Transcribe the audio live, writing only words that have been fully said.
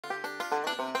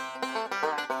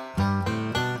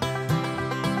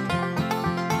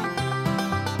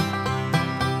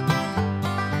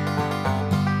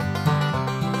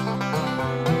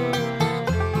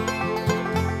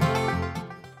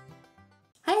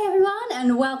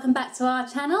and welcome back to our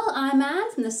channel. I'm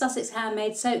Anne from the Sussex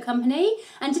Handmade Soap Company,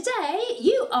 and today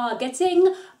you are getting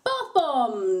bath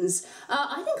bombs.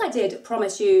 I think I did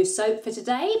promise you soap for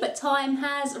today, but time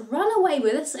has run away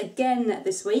with us again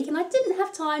this week and I didn't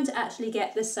have time to actually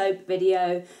get the soap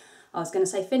video. I was going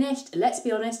to say finished. Let's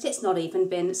be honest, it's not even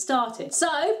been started. So,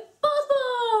 bath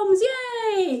bombs,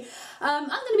 yay! I'm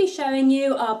going to be showing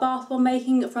you our bath bomb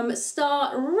making from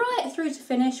start right through to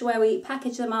finish, where we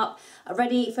package them up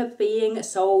ready for being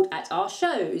sold at our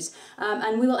shows.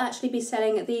 And we will actually be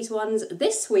selling these ones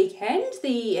this weekend,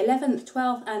 the 11th,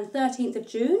 12th and 13th of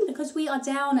June, because we are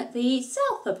down at the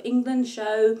South of England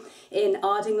show in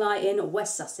Ardingly in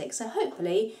West Sussex. So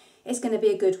hopefully it's going to be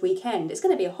a good weekend. It's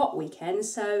going to be a hot weekend,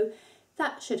 so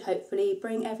that should hopefully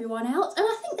bring everyone out. And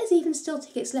I think there's even still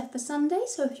tickets left for Sunday,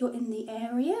 so if you're in the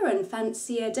area and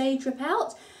fancy a day trip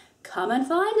out, come and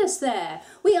find us there.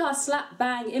 We are slap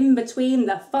bang in between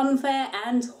the Fun Fair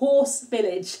and Horse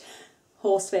Village.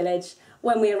 Horse Village.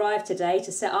 When we arrived today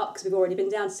to set up, because we've already been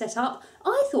down to set up,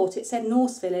 I thought it said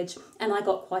Norse Village, and I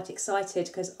got quite excited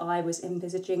because I was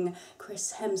envisaging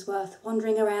Chris Hemsworth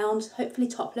wandering around, hopefully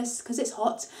topless because it's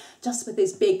hot, just with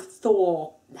his big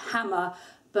Thor hammer.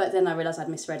 But then I realised I'd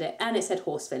misread it and it said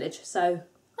Horse Village. So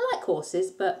I like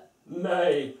horses, but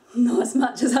not as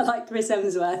much as I like Chris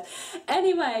Hemsworth.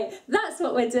 Anyway, that's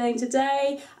what we're doing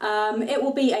today. It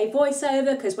will be a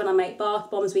voiceover because when I make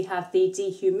bath bombs we have the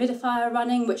dehumidifier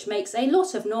running, which makes a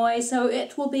lot of noise. So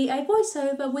it will be a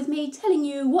voiceover with me telling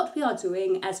you what we are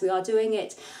doing as we are doing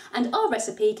it. And our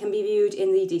recipe can be viewed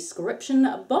in the description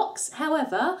box.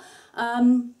 However,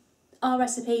 our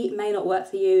recipe may not work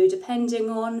for you depending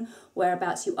on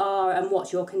whereabouts you are and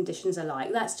what your conditions are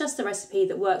like. That's just the recipe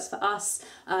that works for us.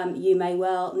 You may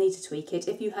well need to tweak it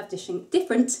if you have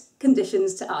different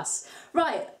conditions to us.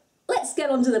 Right, let's get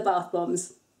on to the bath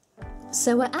bombs.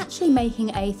 So we're actually making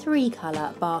a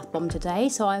 3-colour bath bomb today,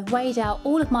 so I've weighed out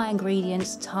all of my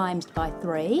ingredients times by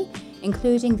 3,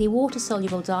 including the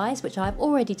water-soluble dyes, which I've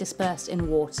already dispersed in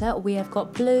water. We have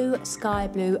got blue, sky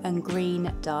blue and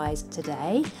green dyes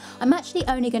today. I'm actually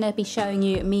only going to be showing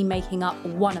you me making up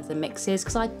one of the mixes,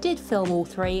 because I did film all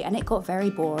 3 and it got very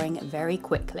boring very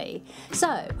quickly.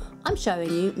 So I'm showing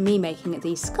you me making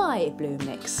the sky blue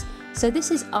mix. So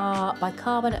this is our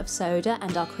bicarbonate of soda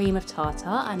and our cream of tartar,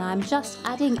 and I'm just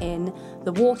adding in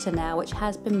the water now, which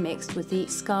has been mixed with the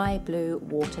sky blue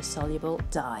water-soluble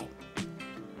dye.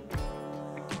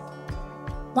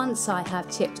 Once I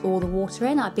have tipped all the water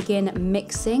in, I begin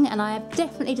mixing, and I have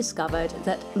definitely discovered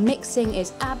that mixing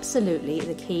is absolutely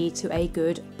the key to a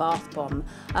good bath bomb.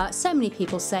 So many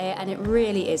people say it, and it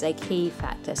really is a key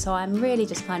factor. So I'm really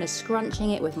just kind of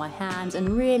scrunching it with my hands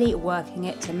and really working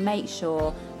it to make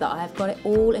sure that I've got it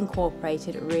all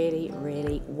incorporated really,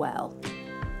 really well.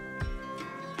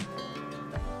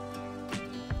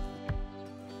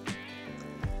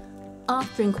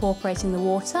 After incorporating the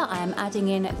water, I am adding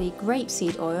in the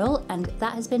grapeseed oil, and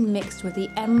that has been mixed with the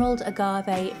Emerald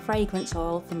Agave fragrance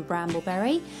oil from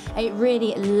Brambleberry. A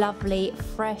really lovely,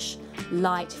 fresh,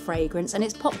 light fragrance, and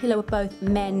it's popular with both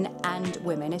men and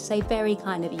women. It's a very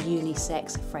kind of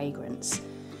unisex fragrance.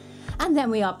 And then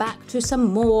we are back to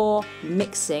some more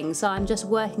mixing. So I'm just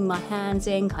working my hands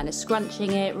in, kind of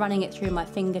scrunching it, running it through my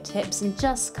fingertips, and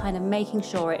just kind of making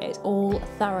sure it is all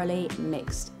thoroughly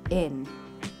mixed in.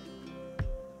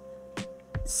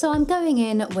 So I'm going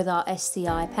in with our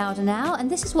SCI powder now,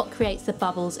 and this is what creates the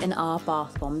bubbles in our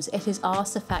bath bombs. It is our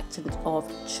surfactant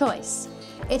of choice.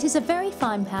 It is a very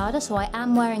fine powder, so I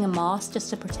am wearing a mask just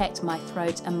to protect my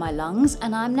throat and my lungs,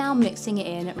 and I'm now mixing it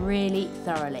in really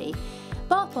thoroughly.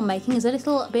 Bath bomb making is a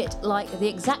little bit like the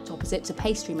exact opposite to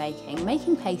pastry making.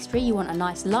 Making pastry, you want a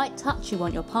nice light touch, you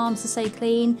want your palms to stay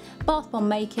clean. Bath bomb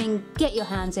making, get your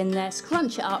hands in there,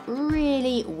 scrunch it up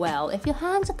really well. If your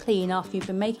hands are clean after you've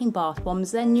been making bath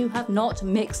bombs, then you have not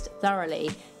mixed thoroughly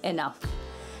enough.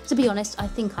 To be honest, I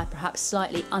think I perhaps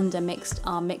slightly undermixed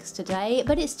our mix today,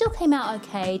 but it still came out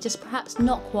okay, just perhaps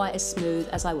not quite as smooth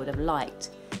as I would have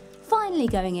liked. Finally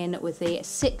going in with the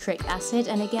citric acid,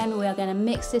 and again we are going to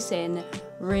mix this in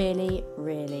really,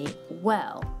 really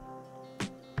well.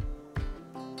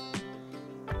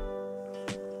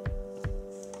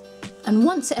 And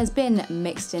once it has been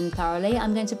mixed in thoroughly,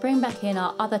 I'm going to bring back in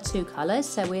our other 2 colours.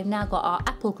 So we've now got our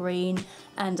apple green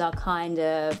and our kind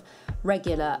of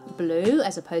regular blue,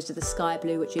 as opposed to the sky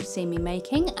blue which you've seen me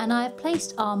making, and I have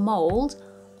placed our mould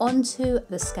onto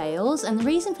the scales, and the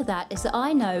reason for that is that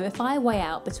I know if I weigh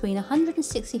out between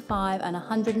 165 and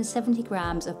 170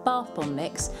 grams of bath bomb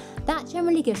mix, that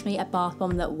generally gives me a bath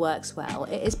bomb that works well.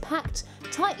 It is packed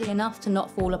tightly enough to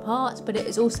not fall apart, but it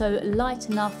is also light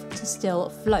enough to still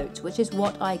float, which is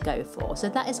what I go for. So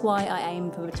that is why I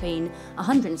aim for between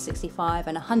 165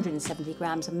 and 170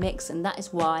 grams of mix, and that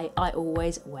is why I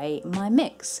always weigh my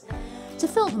mix. To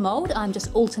fill the mould, I'm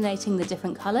just alternating the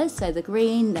different colours, so the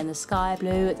green, then the sky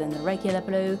blue, then the regular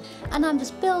blue, and I'm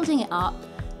just building it up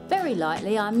very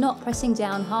lightly. I'm not pressing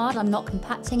down hard, I'm not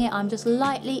compacting it, I'm just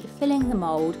lightly filling the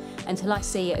mould until I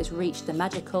see it has reached the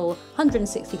magical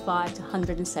 165 to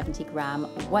 170 gram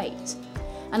weight.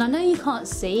 And I know you can't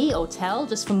see or tell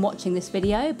just from watching this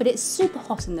video, but it's super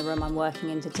hot in the room I'm working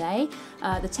in today.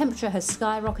 The temperature has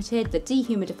skyrocketed, the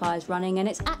dehumidifier is running, and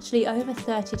it's actually over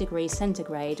 30 degrees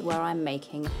centigrade where I'm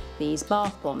making these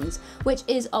bath bombs, which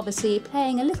is obviously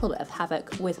playing a little bit of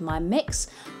havoc with my mix,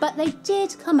 but they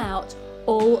did come out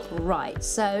all right.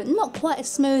 So not quite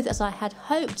as smooth as I had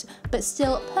hoped, but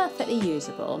still perfectly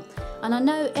usable. And I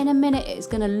know in a minute it's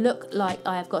going to look like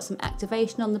I have got some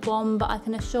activation on the bomb, but I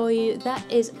can assure you that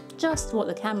is just what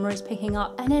the camera is picking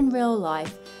up, and in real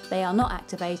life they are not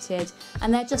activated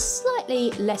and they're just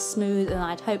slightly less smooth than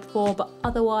I'd hoped for, but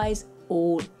otherwise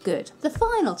all good. The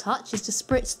final touch is to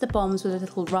spritz the bombs with a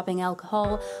little rubbing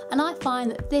alcohol, and I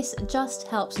find that this just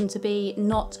helps them to be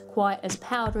not quite as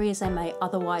powdery as they may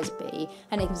otherwise be,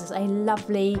 and it gives us a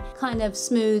lovely kind of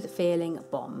smooth feeling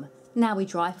bomb. Now we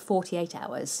dry for 48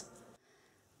 hours.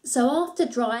 So after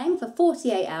drying for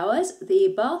 48 hours,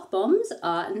 the bath bombs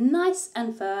are nice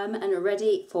and firm and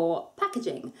ready for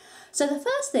packaging. So the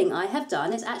first thing I have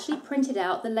done is actually printed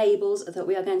out the labels that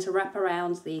we are going to wrap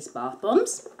around these bath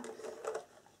bombs.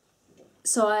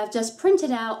 So I've just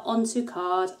printed out onto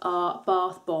card our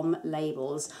bath bomb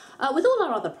labels. With all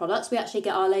our other products, we actually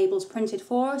get our labels printed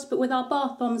for us, but with our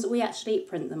bath bombs, we actually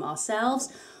print them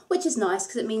ourselves, which is nice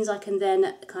because it means I can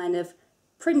then kind of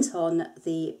print on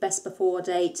the best before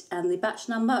date and the batch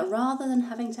number rather than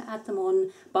having to add them on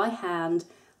by hand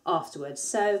afterwards.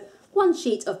 So one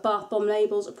sheet of bath bomb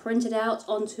labels printed out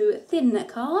onto thin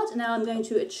card. Now I'm going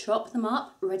to chop them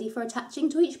up, ready for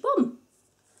attaching to each bomb.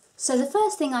 So the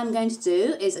first thing I'm going to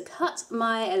do is cut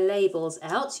my labels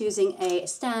out using a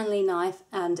Stanley knife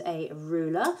and a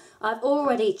ruler. I've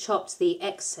already chopped the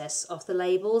excess of the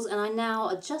labels, and I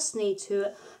now just need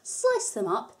to slice them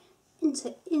up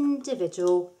into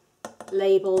individual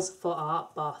labels for our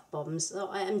bath bombs. So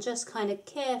I am just kind of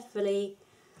carefully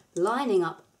lining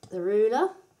up the ruler,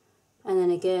 and then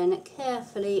again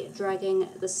carefully dragging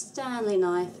the Stanley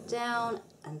knife down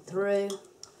and through.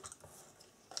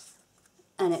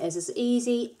 And it is as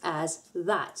easy as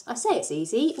that. I say it's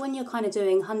easy. When you're kind of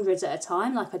doing hundreds at a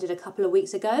time, like I did a couple of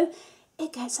weeks ago,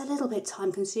 it gets a little bit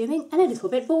time consuming and a little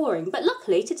bit boring. But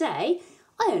luckily today,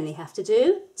 I only have to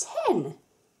do 10.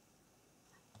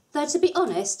 Though to be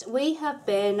honest, we have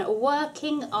been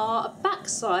working our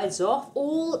backsides off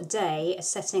all day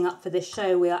setting up for this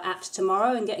show we are at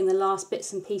tomorrow and getting the last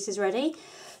bits and pieces ready.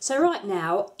 So right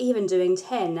now, even doing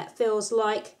 10 feels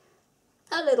like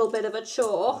a little bit of a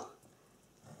chore.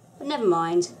 But never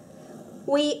mind,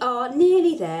 we are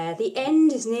nearly there, the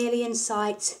end is nearly in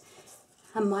sight,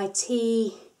 and my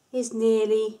tea is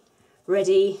nearly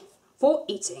ready for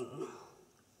eating.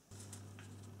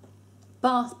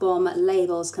 Bath bomb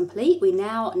labels complete, we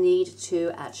now need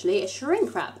to actually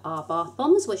shrink wrap our bath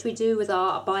bombs, which we do with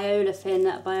our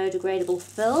Biolefin biodegradable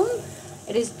film.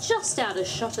 It is just out of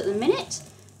shot at the minute,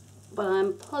 but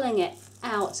I'm pulling it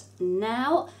out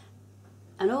now.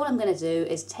 And all I'm going to do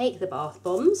is take the bath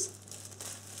bombs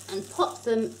and pop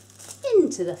them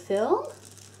into the film,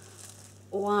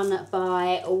 one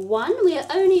by one. We are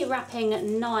only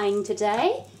wrapping 9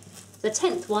 today. The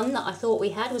 10th one that I thought we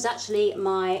had was actually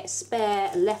my spare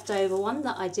leftover one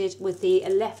that I did with the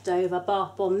leftover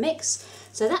bath bomb mix.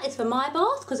 So that is for my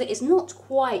bath because it is not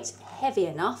quite heavy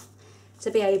enough to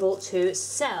be able to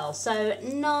sell. So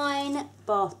 9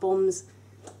 bath bombs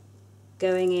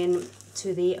going in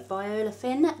to the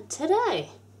Biolefin today.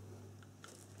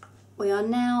 We are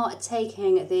now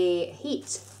taking the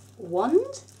heat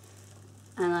wand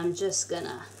and I'm just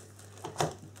gonna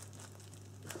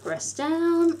press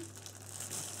down.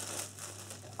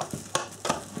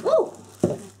 Ooh!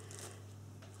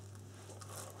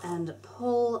 And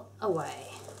pull away.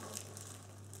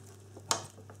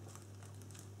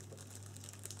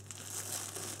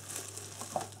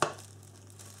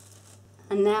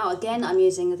 And now again I'm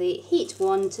using the heat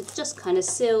wand to just kind of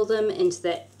seal them into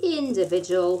their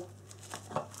individual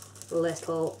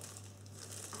little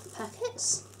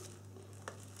packets.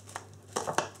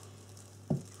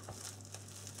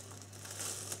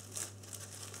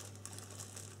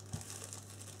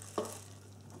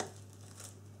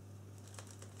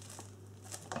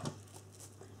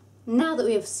 Now that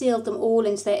we have sealed them all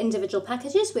into their individual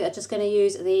packages, we are just going to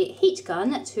use the heat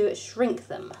gun to shrink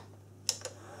them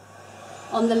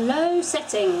on the low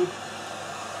setting.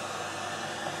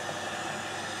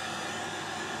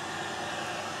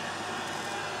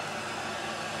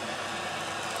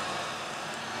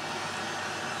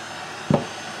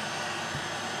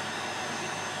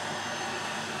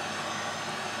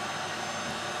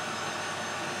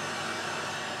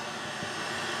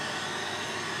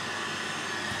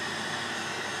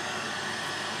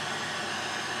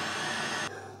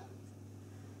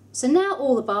 So now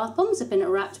all the bath bombs have been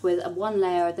wrapped with one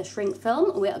layer of the shrink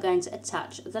film, we are going to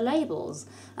attach the labels.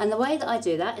 And the way that I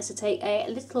do that is to take a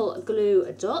little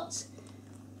glue dot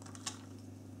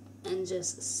and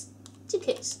just stick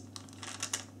it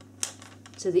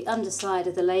to the underside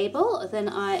of the label. Then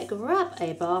I grab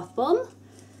a bath bomb,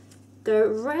 go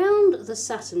round the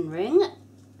satin ring,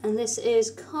 and this is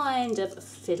kind of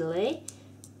fiddly,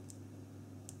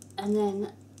 and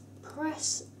then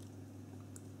press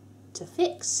to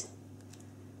fix,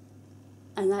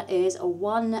 and that is a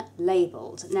 1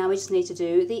 labelled. Now we just need to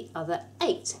do the other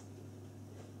 8.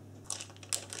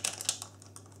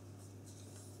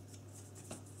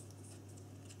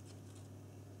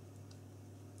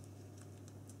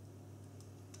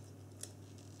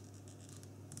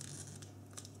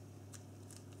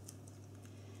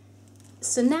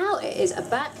 So now it is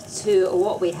back to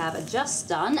what we have just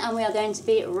done, and we are going to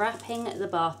be wrapping the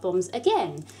bath bombs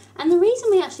again. And the reason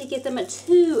we actually give them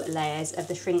 2 layers of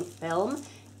the shrink film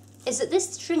is that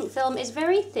this shrink film is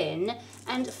very thin,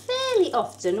 and fairly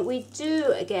often we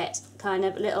do get kind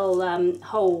of little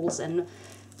holes and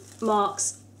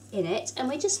marks in it, and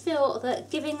we just feel that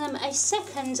giving them a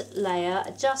second layer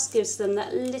just gives them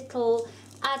that little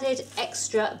added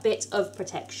extra bit of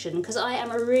protection, because I am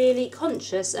really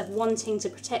conscious of wanting to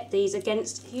protect these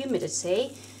against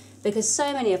humidity, because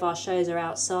so many of our shows are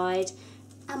outside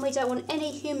and we don't want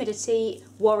any humidity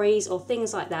worries or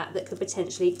things like that that could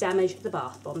potentially damage the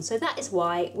bath bomb. So that is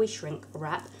why we shrink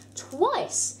wrap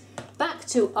twice. Back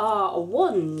to our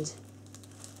wand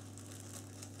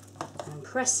and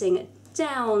pressing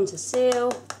down to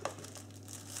seal,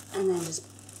 and then just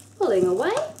pulling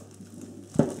away.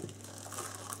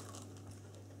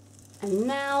 And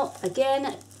now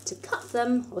again to cut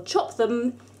them or chop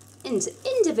them into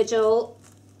individual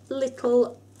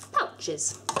little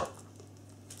pouches.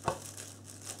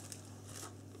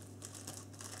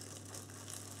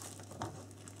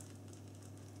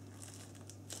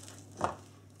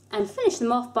 And finish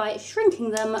them off by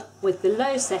shrinking them with the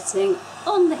low setting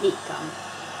on the heat gun.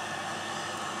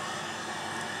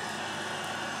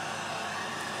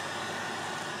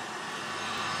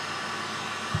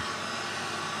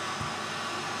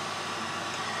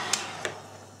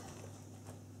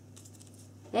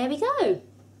 There we go,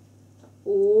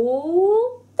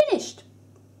 all finished.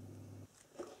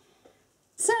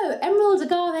 So, Emerald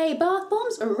Agave Bath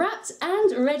Bombs are wrapped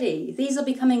and ready. These will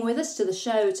be coming with us to the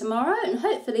show tomorrow, and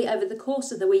hopefully over the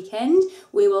course of the weekend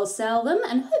we will sell them,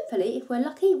 and hopefully, if we're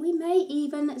lucky, we may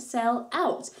even sell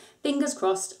out. Fingers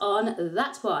crossed on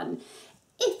that one.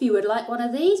 If you would like one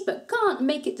of these but can't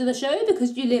make it to the show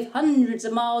because you live hundreds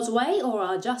of miles away or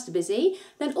are just busy,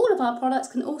 then all of our products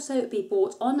can also be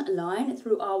bought online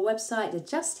through our website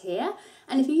just here.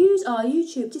 And if you use our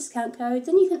YouTube discount code,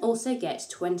 then you can also get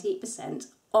 20%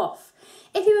 off.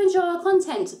 If you enjoy our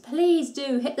content, please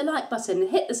do hit the like button,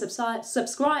 hit the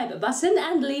subscribe button,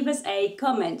 and leave us a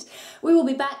comment. We will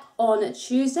be back on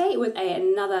Tuesday with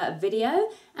another video,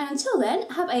 and until then,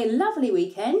 have a lovely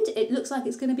weekend. It looks like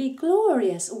it's going to be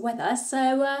glorious weather,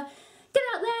 so get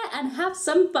out there and have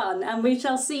some fun, and we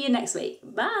shall see you next week.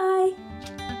 Bye!